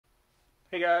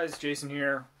Hey guys, Jason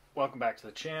here. Welcome back to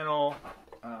the channel.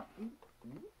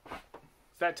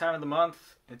 It's that time of the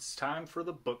month. It's time for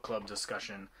the book club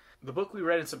discussion. The book we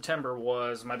read in September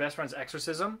was my best friend's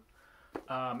Exorcism,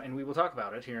 and we will talk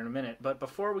about it here in a minute. But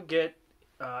before we get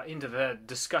into the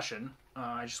discussion,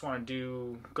 I just want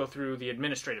to go through the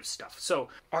administrative stuff. So,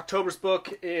 October's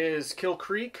book is Kill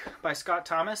Creek by Scott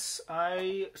Thomas.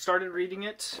 I started reading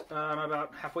it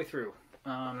about halfway through.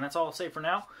 That's all I'll say for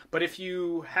now. But if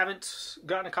you haven't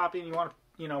gotten a copy and you want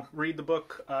to, read the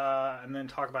book and then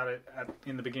talk about it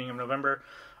in the beginning of November,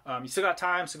 you still got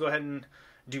time, so go ahead and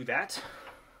do that.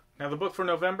 Now, the book for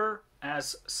November,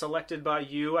 as selected by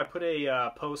you, I put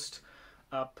a post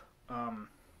up,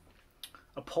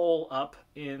 a poll up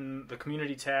in the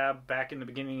community tab back in the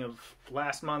beginning of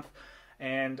last month,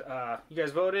 and you guys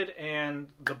voted, and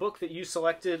the book that you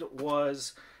selected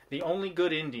was The Only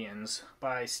Good Indians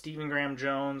by Stephen Graham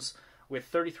Jones with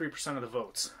 33% of the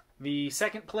votes. The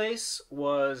second place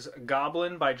was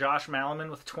Goblin by Josh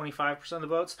Malaman with 25% of the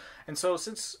votes. And so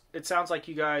since it sounds like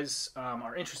you guys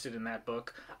are interested in that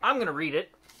book, I'm going to read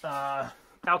it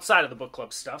outside of the book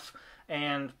club stuff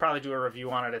and probably do a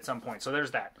review on it at some point. So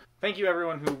there's that. Thank you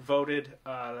everyone who voted.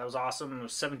 That was awesome. It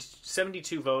was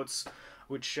 72 votes,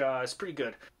 which is pretty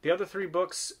good. The other three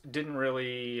books didn't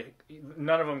really,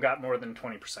 none of them got more than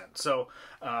 20%. So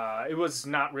it was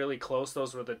not really close.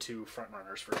 Those were the two front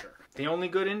runners for sure. The Only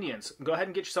Good Indians. Go ahead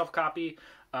and get yourself a copy.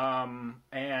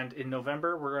 And in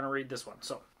November, we're going to read this one.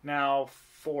 So now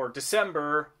for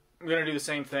December, I'm going to do the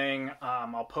same thing.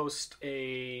 I'll post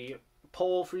a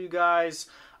poll for you guys.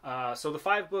 So the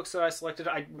 5 books that I selected,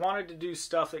 I wanted to do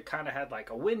stuff that kind of had like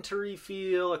a wintry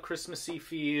feel, a Christmassy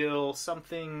feel,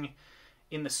 something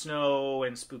in the snow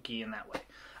and spooky in that way.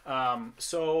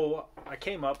 So I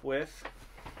came up with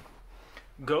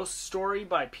Ghost Story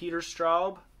by Peter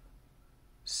Straub,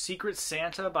 Secret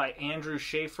Santa by Andrew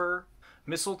Schaefer,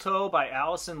 Mistletoe by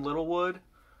Allison Littlewood,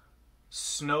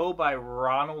 Snow by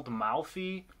Ronald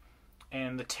Malfi,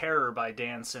 and The Terror by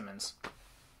Dan Simmons.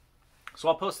 So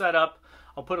I'll post that up.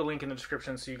 I'll put a link in the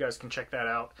description so you guys can check that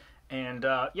out. And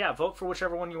yeah, vote for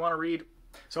whichever one you want to read.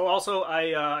 So also,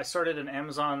 I started an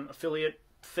Amazon affiliate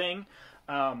thing.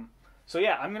 So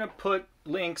yeah, I'm going to put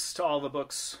links to all the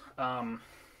books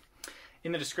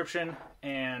in the description.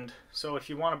 And so if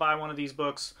you want to buy one of these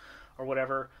books or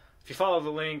whatever, if you follow the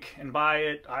link and buy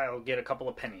it, I'll get a couple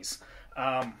of pennies,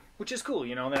 which is cool,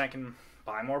 then I can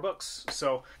buy more books.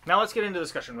 So now let's get into the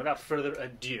discussion without further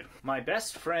ado. My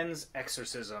Best Friend's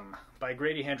Exorcism by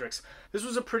Grady Hendrix. This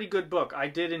was a pretty good book. I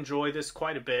did enjoy this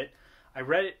quite a bit. I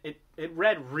read it, it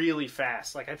read really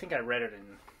fast. Like, I think I read it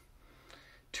in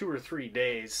 2 or 3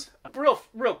 days.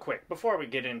 Real quick, before we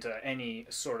get into any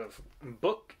sort of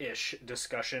book-ish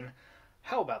discussion,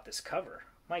 how about this cover?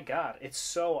 My God, it's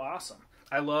so awesome.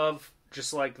 I love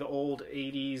just like the old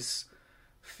 80s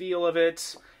feel of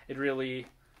it. It really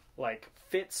like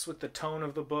fits with the tone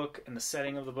of the book and the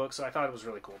setting of the book, so I thought it was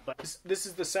really cool. But this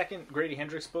is the second Grady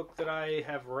Hendrix book that I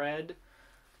have read,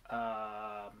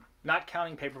 not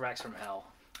counting Paperbacks from Hell.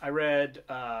 I read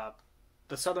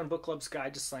the Southern Book Club's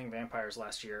Guide to Slaying Vampires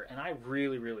last year, and I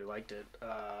really, really liked it.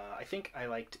 I think I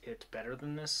liked it better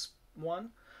than this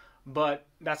one, but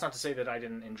that's not to say that I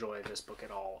didn't enjoy this book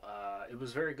at all. It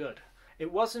was very good.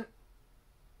 It wasn't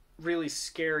really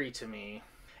scary to me.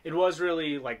 It was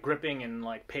really like gripping and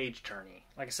like page turny.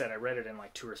 Like I said, I read it in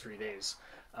like 2 or 3 days.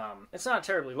 It's not a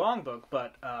terribly long book,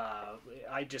 but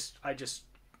I just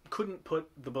couldn't put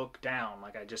the book down.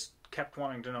 Like, I just kept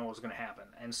wanting to know what was going to happen.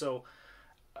 And so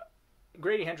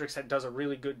Grady Hendrix does a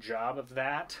really good job of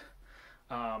that.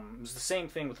 It was the same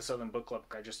thing with the Southern Book Club.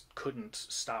 I just couldn't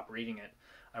stop reading it.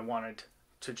 I wanted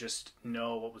to just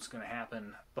know what was going to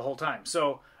happen the whole time.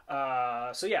 So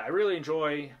yeah, I really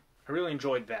enjoyed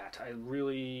that. I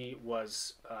really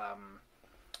was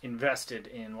invested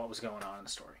in what was going on in the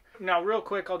story. Now, real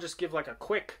quick, I'll just give like a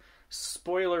quick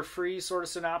spoiler-free sort of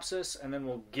synopsis, and then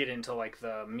we'll get into like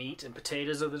the meat and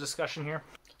potatoes of the discussion here.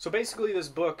 So basically, this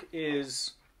book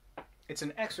it's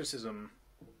an exorcism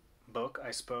book,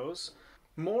 I suppose.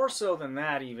 More so than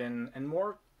that, even, and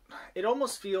more,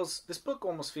 this book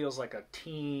almost feels like a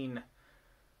teen,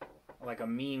 like a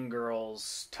Mean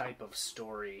Girls type of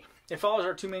story. It follows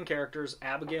our 2 main characters,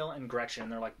 Abigail and Gretchen.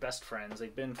 They're like best friends.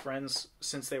 They've been friends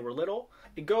since they were little.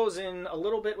 It goes in a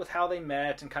little bit with how they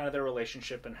met and kind of their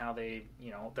relationship and how they,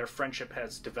 their friendship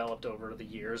has developed over the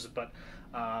years. But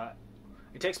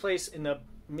it takes place in the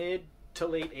mid to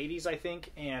late 80s, I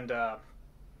think. And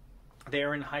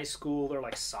they're in high school. They're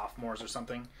like sophomores or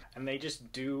something, and they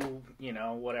just do, you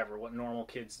know, whatever, what normal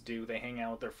kids do. They hang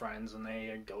out with their friends and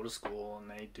they go to school and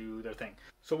they do their thing.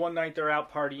 So one night they're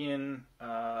out partying.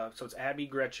 So it's Abby,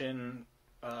 Gretchen,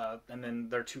 and then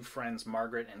their two friends,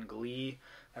 Margaret and Glee.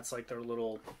 That's like their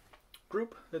little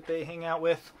group that they hang out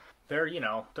with. They're, you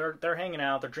know, they're hanging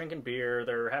out. They're drinking beer.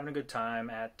 They're having a good time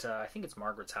at I think it's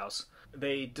Margaret's house.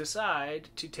 They decide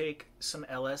to take some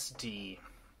LSD.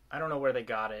 I don't know where they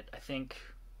got it. I think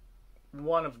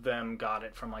one of them got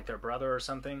it from like their brother or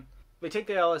something. They take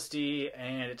the LSD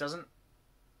and it doesn't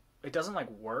like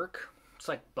work. It's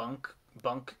like bunk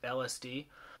LSD.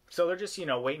 So they're just, you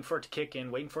know, waiting for it to kick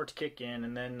in,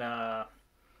 and then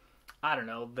I don't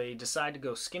know, they decide to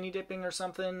go skinny dipping or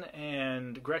something,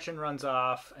 and Gretchen runs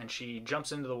off and she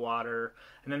jumps into the water,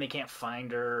 and then they can't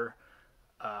find her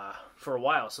for a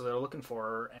while, so they're looking for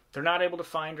her. They're not able to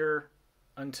find her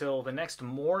until the next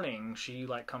morning. She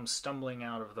like comes stumbling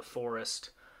out of the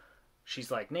forest. She's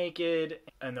like naked,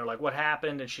 and they're like, what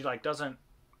happened? And she like doesn't,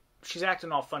 she's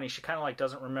acting all funny. She kind of like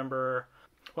doesn't remember.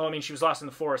 Well, I mean, she was lost in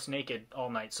the forest naked all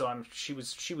night, so she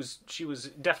was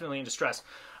definitely in distress.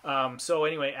 So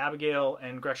anyway, Abigail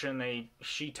and Gretchen,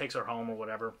 she takes her home or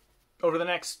whatever. Over the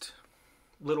next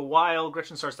little while,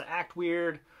 Gretchen starts to act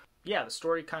weird. Yeah, the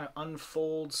story kind of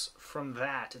unfolds from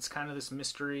that. It's kind of this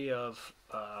mystery of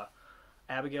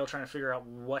Abigail trying to figure out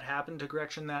what happened to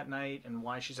Gretchen that night and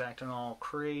why she's acting all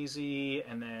crazy,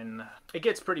 and then it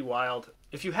gets pretty wild.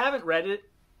 If you haven't read it,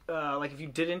 like if you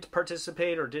didn't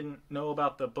participate or didn't know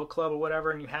about the book club or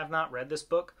whatever, and you have not read this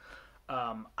book,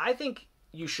 I think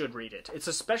you should read it. It's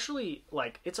especially,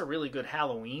 like, it's a really good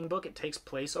Halloween book. It takes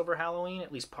place over Halloween,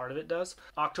 at least part of it does.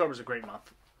 October's a great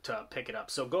month to pick it up,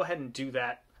 so go ahead and do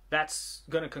that. That's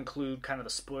going to conclude kind of the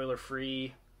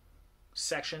spoiler-free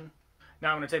section.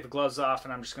 Now I'm going to take the gloves off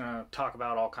and I'm just going to talk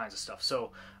about all kinds of stuff.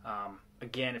 So,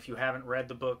 again, if you haven't read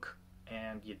the book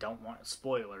and you don't want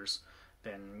spoilers,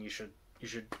 then you should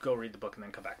go read the book and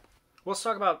then come back. Well, let's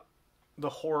talk about the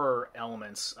horror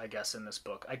elements, I guess, in this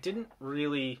book. I didn't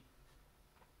really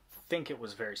think it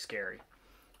was very scary.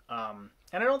 And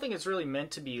I don't think it's really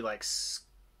meant to be, like,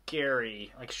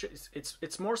 scary. Like,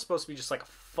 it's more supposed to be just, like, a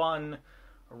fun,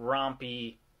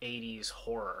 rompy 80s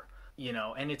horror, you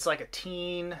know? And it's, like, a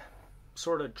teen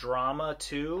sort of drama,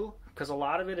 too, because a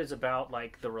lot of it is about,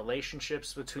 like, the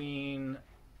relationships between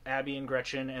Abby and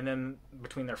Gretchen, and then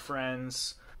between their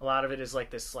friends. A lot of it is like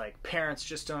this, like, parents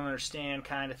just don't understand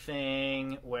kind of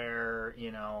thing, where,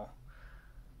 you know,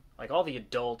 like, all the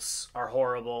adults are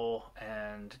horrible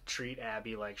and treat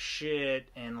Abby like shit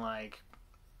and, like,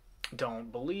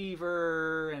 don't believe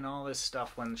her and all this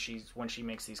stuff when she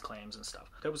makes these claims and stuff.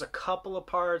 There was a couple of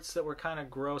parts that were kind of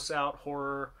gross out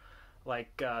horror,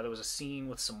 like there was a scene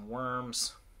with some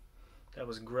worms that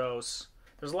was gross.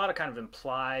 There's a lot of kind of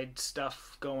implied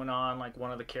stuff going on, like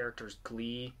one of the characters,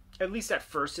 Glee. At least at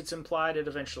first it's implied. It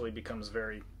eventually becomes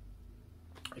very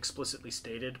explicitly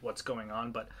stated what's going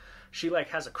on, but she, like,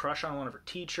 has a crush on one of her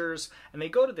teachers, and they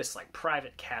go to this, like,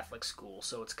 private Catholic school,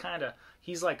 so it's kind of,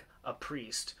 he's like a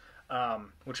priest,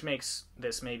 which makes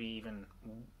this maybe even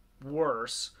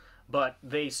worse, but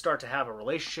they start to have a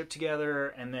relationship together,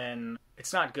 and then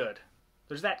it's not good.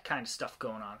 There's that kind of stuff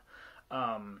going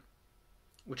on,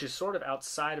 which is sort of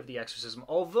outside of the exorcism,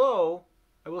 although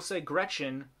I will say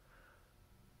Gretchen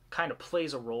kind of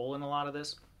plays a role in a lot of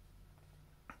this.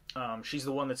 She's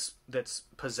the one that's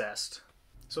possessed.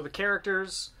 So the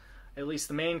characters, at least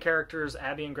the main characters,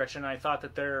 Abby and Gretchen, I thought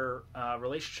that their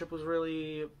relationship was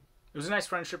really... It was a nice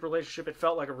friendship relationship. It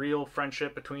felt like a real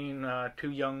friendship between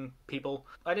two young people.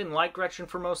 I didn't like Gretchen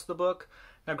for most of the book.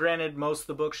 Now, granted, most of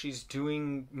the book she's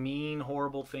doing mean,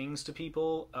 horrible things to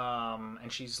people, and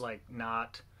she's, like,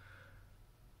 not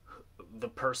the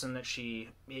person that she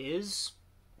is.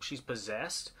 She's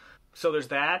possessed. So there's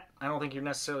that. I don't think you're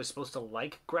necessarily supposed to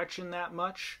like Gretchen that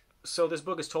much. So this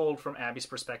book is told from Abby's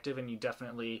perspective, and you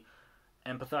definitely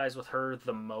empathize with her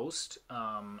the most.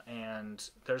 And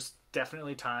there's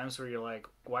definitely times where you're like,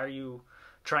 why are you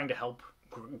trying to help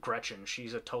Gretchen?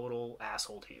 She's a total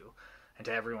asshole to you and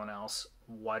to everyone else.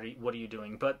 What are you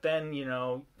doing? But then, you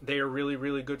know, they are really,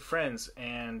 really good friends,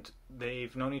 and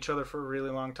they've known each other for a really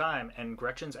long time, and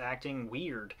Gretchen's acting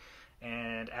weird,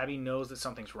 and Abby knows that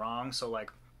something's wrong, so,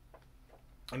 like,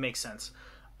 it makes sense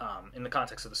in the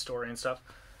context of the story and stuff.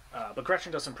 But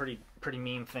Gretchen does some pretty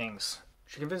mean things.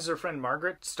 She convinces her friend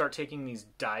Margaret to start taking these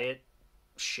diet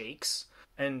shakes.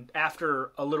 And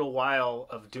after a little while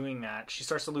of doing that, she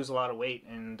starts to lose a lot of weight,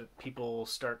 and people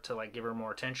start to, like, give her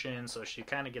more attention. So she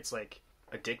kind of gets, like,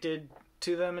 addicted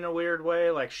to them in a weird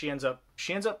way. Like, she ends up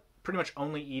pretty much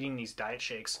only eating these diet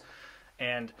shakes.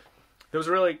 And There was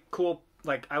a really cool,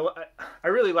 like, I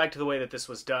really liked the way that this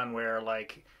was done, where,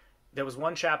 like, there was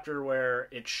one chapter where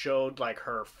it showed, like,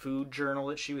 her food journal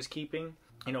that she was keeping.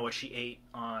 You know, what she ate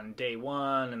on day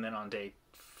 1, and then on day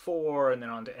 4, and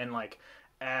then and, like,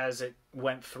 as it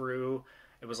went through,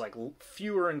 it was, like,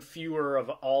 fewer and fewer of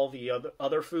all the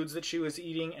other foods that she was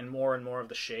eating, and more of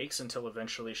the shakes, until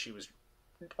eventually she was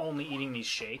only eating these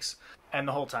shakes. And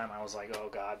the whole time I was like, oh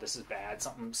god, this is bad.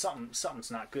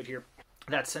 Something's not good here.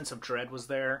 That sense of dread was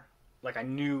there. Like, I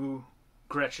knew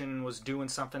Gretchen was doing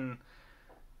something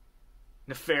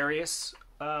nefarious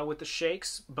with the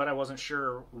shakes, but I wasn't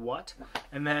sure what.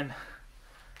 And then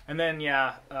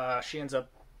she ends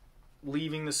up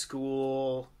leaving the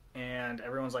school, and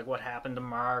everyone's like, what happened to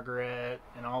Margaret,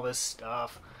 and all this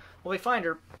stuff. Well, they find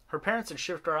her parents had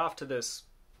shipped her off to this,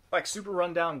 like, super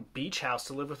rundown beach house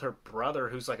to live with her brother,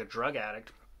 who's, like, a drug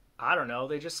addict. I don't know,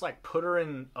 they just, like, put her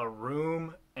in a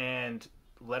room and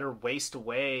let her waste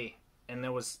away. And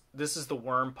this is the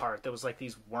worm part, there was, like,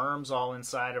 these worms all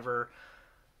inside of her.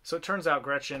 So it turns out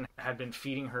Gretchen had been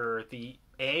feeding her the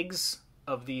eggs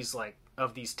of these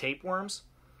tapeworms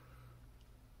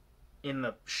in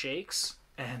the shakes,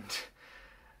 and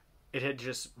it had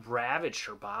just ravaged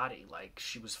her body. Like,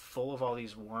 she was full of all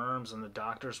these worms, and the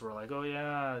doctors were like, oh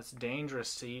yeah, it's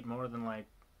dangerous to eat more than, like,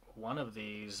 one of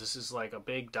these. This is, like, a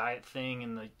big diet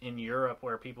thing in Europe,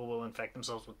 where people will infect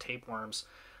themselves with tapeworms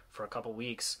for a couple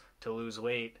weeks to lose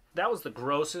weight. That was the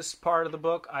grossest part of the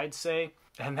book, I'd say.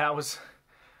 And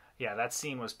that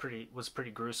scene was pretty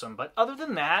gruesome. But other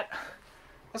than that,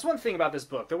 that's one thing about this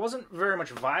book. There wasn't very much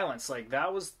violence. Like,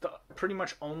 that was the pretty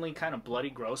much only kind of bloody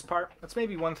gross part. That's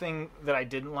maybe one thing that I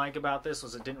didn't like about this,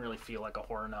 was it didn't really feel like a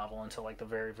horror novel until, like, the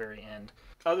very, very end.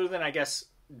 Other than, I guess,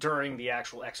 during the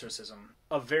actual exorcism,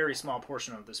 a very small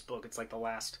portion of this book. It's like the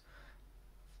last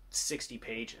 60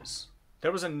 pages.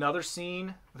 There was another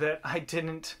scene that I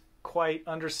didn't quite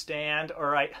understand,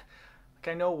 or I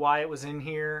know why it was in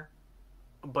here,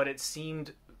 but it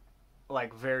seemed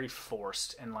like very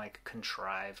forced and, like,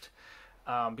 contrived,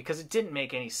 because it didn't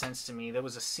make any sense to me. There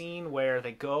was a scene where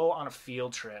they go on a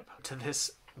field trip to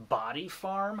this body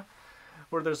farm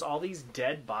where there's all these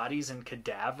dead bodies and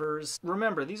cadavers.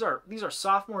 Remember, these are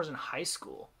sophomores in high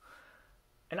school,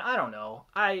 and I don't know,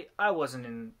 I wasn't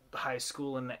in high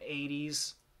school in the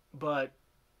 80s, but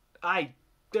I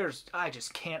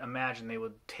just can't imagine they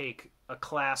would take a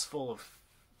class full of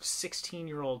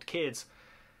 16-year-old kids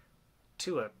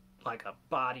to a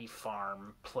body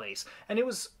farm place. And it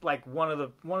was like one of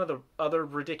the other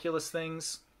ridiculous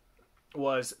things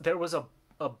was there was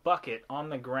a bucket on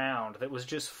the ground that was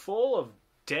just full of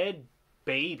dead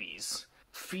babies,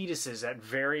 fetuses at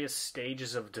various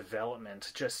stages of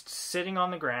development, just sitting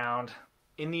on the ground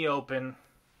in the open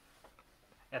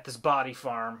at this body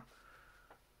farm.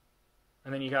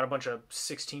 And then you got a bunch of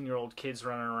 16-year-old kids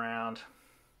running around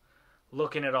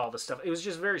looking at all this stuff. It was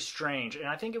just very strange. And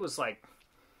I think it was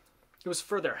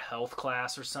for their health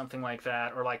class or something like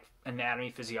that, or like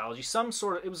anatomy, physiology,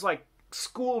 it was like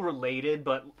school related,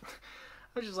 but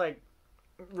I was just like,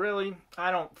 really?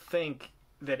 I don't think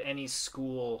that any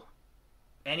school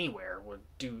anywhere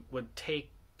would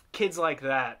take kids like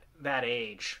that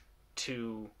age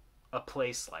to a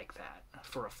place like that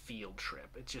for a field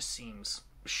trip. It just seems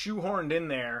shoehorned in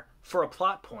there for a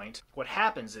plot point. What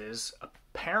happens is,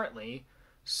 apparently,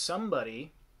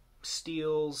 somebody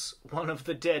steals one of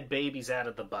the dead babies out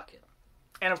of the bucket.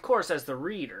 And of course, as the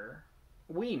reader,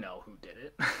 we know who did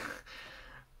it.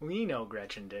 We know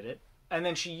Gretchen did it. And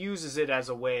then she uses it as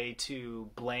a way to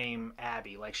blame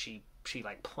Abby. Like, she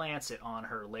like plants it on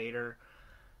her later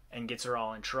and gets her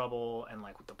all in trouble, and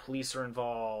like the police are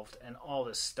involved and all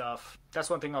this stuff. That's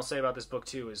one thing I'll say about this book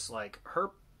too, is like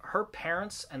her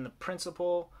parents and the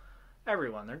principal,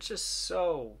 everyone, they're just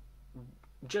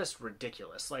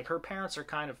ridiculous. Like, her parents are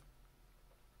kind of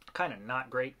not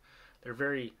great. They're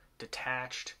very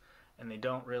detached, and they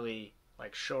don't really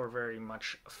like show her very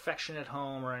much affection at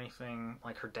home or anything.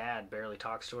 Like, her dad barely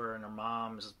talks to her, and her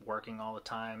mom is working all the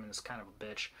time and is kind of a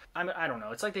bitch. I don't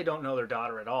know. It's like they don't know their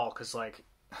daughter at all, because like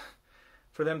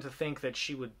for them to think that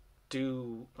she would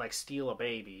steal a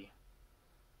baby,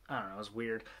 I don't know, it's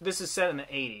weird. This is set in the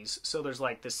 80s, so there's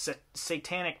like this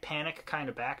satanic panic kind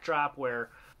of backdrop where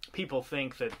people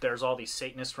think that there's all these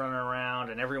Satanists running around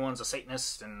and everyone's a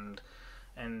Satanist, and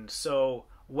so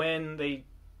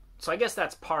I guess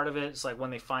that's part of it. It's like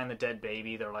when they find the dead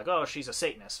baby, they're like, oh, she's a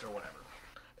Satanist or whatever.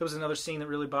 There was another scene that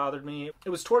really bothered me. It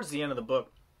was towards the end of the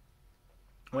book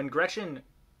when Gretchen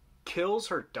kills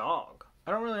her dog.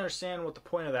 I don't really understand what the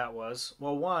point of that was.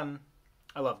 Well, one,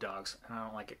 I love dogs, and I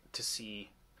don't like it to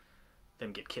see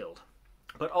them get killed.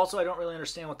 But also, I don't really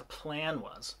understand what the plan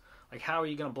was. Like, how are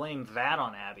you going to blame that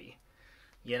on Abby?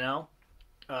 You know?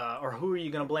 Or who are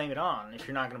you going to blame it on if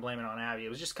you're not going to blame it on Abby? It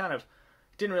was just kind of,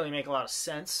 it didn't really make a lot of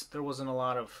sense. There was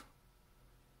no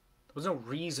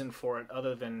reason for it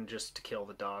other than just to kill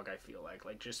the dog, I feel like.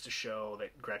 Like, just to show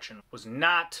that Gretchen was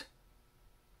not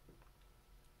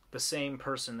the same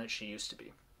person that she used to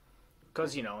be.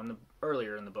 Because, you know,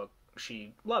 earlier in the book,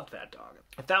 she loved that dog.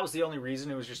 If that was the only reason,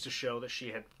 it was just to show that she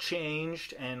had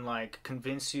changed and, like,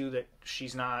 convince you that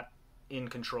she's not in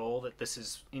control, that this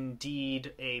is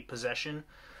indeed a possession,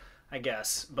 I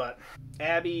guess. But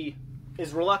Abby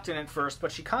is reluctant at first,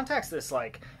 but she contacts this,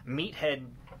 like, meathead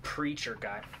preacher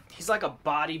guy. He's like a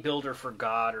bodybuilder for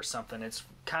God or something. It's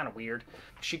kind of weird.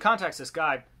 She contacts this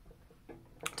guy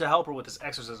to help her with this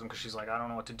exorcism because she's like, I don't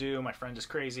know what to do. My friend is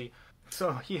crazy.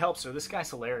 So he helps her. This guy's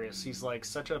hilarious. He's like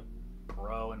such a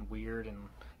bro and weird, and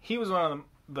he was one of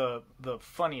the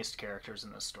funniest characters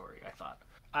in this story, I thought.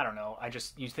 I don't know.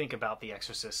 You think about The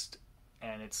Exorcist,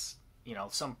 and it's, you know,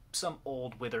 some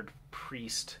old withered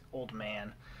priest, old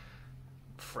man,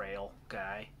 frail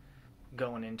guy,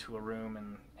 going into a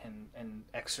room and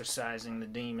exorcising the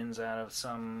demons out of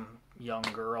some young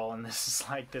girl, and this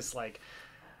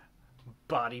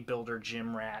bodybuilder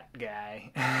gym rat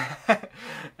guy.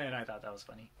 And I thought that was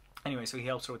funny. Anyway, so he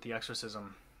helps her with the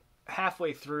exorcism.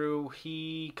 Halfway through,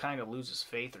 he kind of loses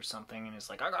faith or something, and is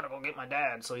like, I gotta go get my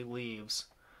dad, so he leaves.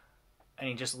 And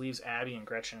he just leaves Abby and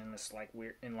Gretchen in this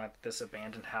this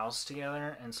abandoned house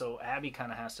together, and so Abby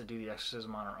kind of has to do the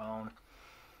exorcism on her own.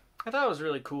 I thought it was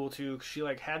really cool too, because she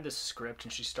like had this script,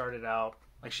 and she started,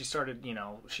 you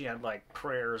know, she had like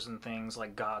prayers and things,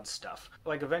 like God stuff.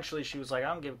 Like eventually she was like, I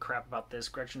don't give a crap about this.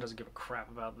 Gretchen doesn't give a crap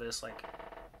about this. Like,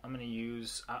 I'm gonna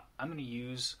use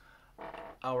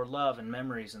our love and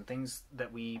memories and things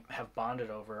that we have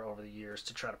bonded over the years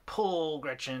to try to pull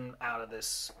Gretchen out of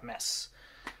this mess.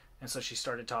 And so she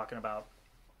started talking about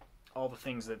all the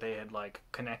things that they had like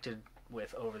connected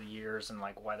with over the years, and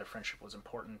like why their friendship was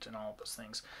important and all of those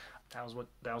things. That was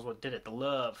what did it. The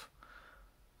love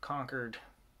conquered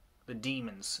the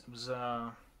demons. It was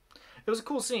a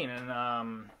cool scene,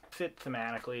 and fit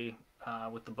thematically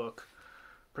with the book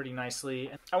pretty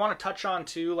nicely. I want to touch on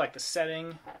too, like the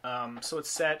setting. So it's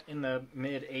set in the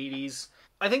mid 80s.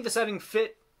 I think the setting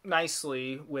fit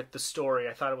nicely with the story.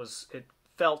 I thought it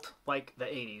felt like the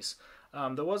 80s.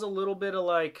 There was a little bit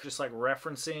of just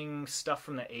referencing stuff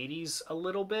from the 80s a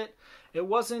little bit. It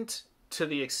wasn't to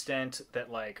the extent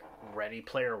that like Ready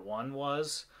Player One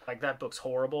was. Like, that book's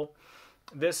horrible.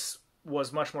 This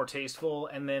was much more tasteful,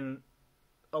 and then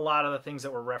a lot of the things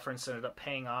that were referenced ended up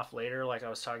paying off later. Like I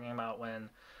was talking about when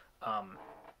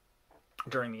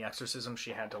during the exorcism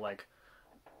she had to like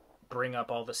bring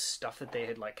up all the stuff that they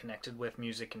had like connected with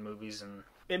music and movies, and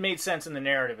it made sense in the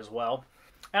narrative as well.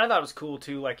 And I thought it was cool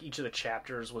too, like each of the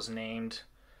chapters was named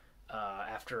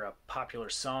after a popular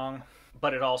song,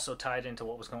 but it also tied into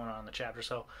what was going on in the chapter.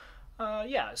 So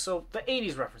yeah, so the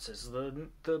 80s references, the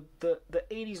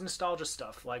 80s nostalgia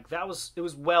stuff, like it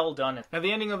was well done. At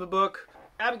the ending of the book,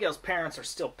 Abigail's parents are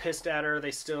still pissed at her.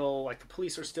 They still, like, the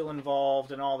police are still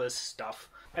involved and all this stuff.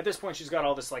 At this point, she's got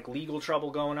all this like legal trouble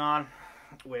going on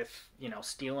with, you know,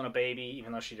 stealing a baby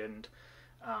even though she didn't,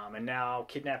 and now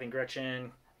kidnapping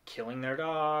Gretchen, killing their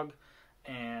dog,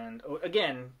 and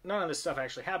again, none of this stuff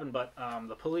actually happened, but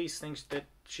the police think that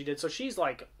she did, so she's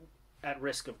like at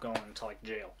risk of going to like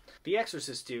jail. The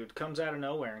exorcist dude comes out of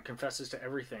nowhere and confesses to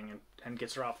everything and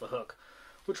gets her off the hook,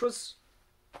 which was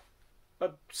a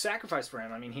sacrifice for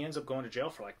him. I mean, he ends up going to jail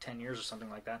for like 10 years or something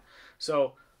like that.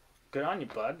 So good on you,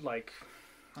 bud. Like,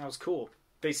 that was cool.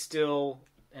 They still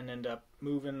end up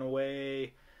moving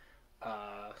away.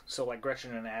 So like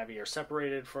Gretchen and Abby are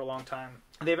separated for a long time.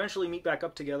 They eventually meet back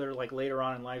up together like later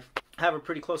on in life, have a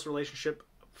pretty close relationship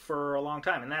for a long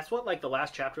time. And that's what like the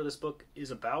last chapter of this book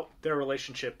is about. Their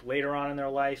relationship later on in their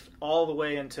life, all the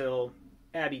way until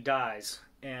Abby dies.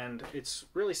 And it's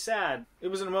really sad. It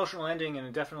was an emotional ending, and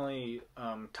it definitely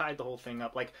tied the whole thing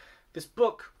up. Like, this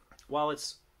book, while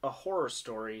it's a horror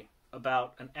story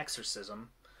about an exorcism,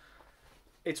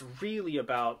 it's really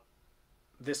about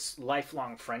this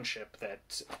lifelong friendship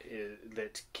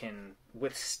that can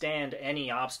withstand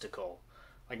any obstacle.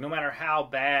 Like, no matter how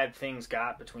bad things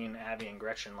got between Abby and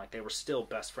Gretchen, like, they were still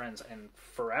best friends and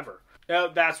forever.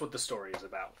 That's what the story is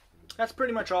about. That's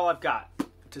pretty much all I've got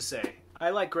to say. I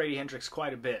like Grady Hendrix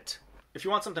quite a bit. If you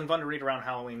want something fun to read around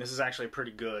Halloween, this is actually a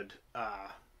pretty good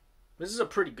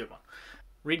one.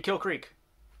 Read Kill Creek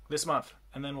this month,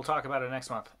 and then we'll talk about it next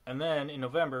month. And then in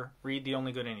November, read The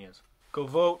Only Good Indians. Go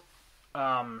vote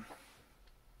on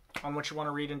what you want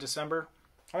to read in December.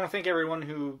 I want to thank everyone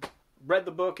who read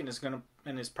the book and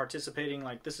is participating.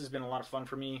 Like, this has been a lot of fun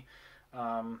for me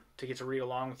to get to read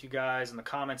along with you guys. And the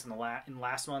comments in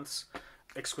last month's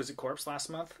Exquisite Corpse last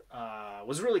month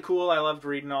was really cool. I loved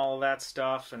reading all of that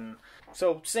stuff. And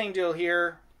so same deal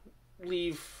here.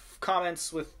 Leave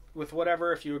comments with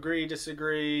whatever, if you agree,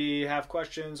 disagree, have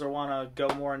questions, or want to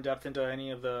go more in depth into any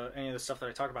of the stuff that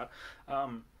I talk about.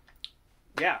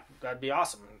 Yeah, that'd be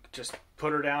awesome. Just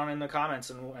put her down in the comments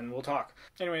and we'll talk.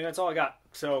 Anyway, that's all I got.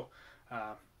 So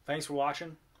thanks for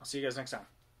watching. I'll see you guys next time.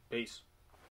 Peace.